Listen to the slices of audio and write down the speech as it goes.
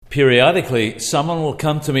Periodically, someone will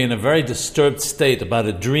come to me in a very disturbed state about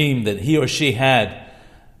a dream that he or she had.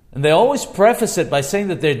 And they always preface it by saying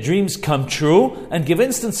that their dreams come true and give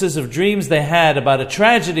instances of dreams they had about a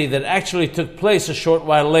tragedy that actually took place a short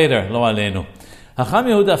while later. Lo aleinu. Hacham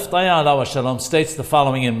Yehuda Aftaya Alav Shalom states the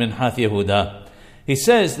following in Minhat Yehuda. He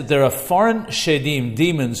says that there are foreign shedim,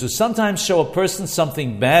 demons, who sometimes show a person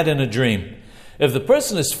something bad in a dream. If the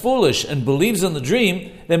person is foolish and believes in the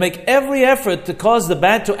dream, they make every effort to cause the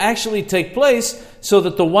bad to actually take place so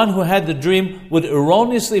that the one who had the dream would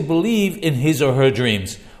erroneously believe in his or her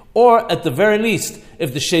dreams. Or, at the very least,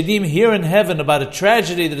 if the shedim hear in heaven about a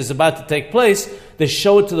tragedy that is about to take place, they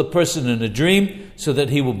show it to the person in a dream so that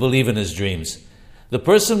he will believe in his dreams. The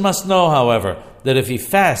person must know, however, that if he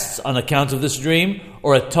fasts on account of this dream,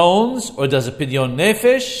 or atones, or does a pidyon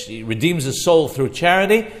nefesh, he redeems his soul through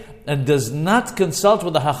charity, and does not consult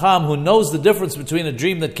with a hacham who knows the difference between a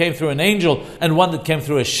dream that came through an angel and one that came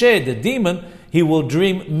through a shed, a demon, he will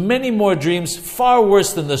dream many more dreams far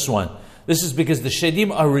worse than this one. This is because the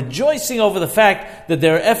shedim are rejoicing over the fact that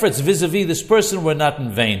their efforts vis-a-vis this person were not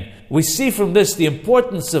in vain. We see from this the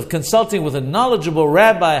importance of consulting with a knowledgeable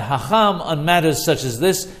rabbi, hacham, on matters such as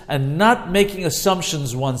this, and not making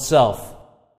assumptions oneself.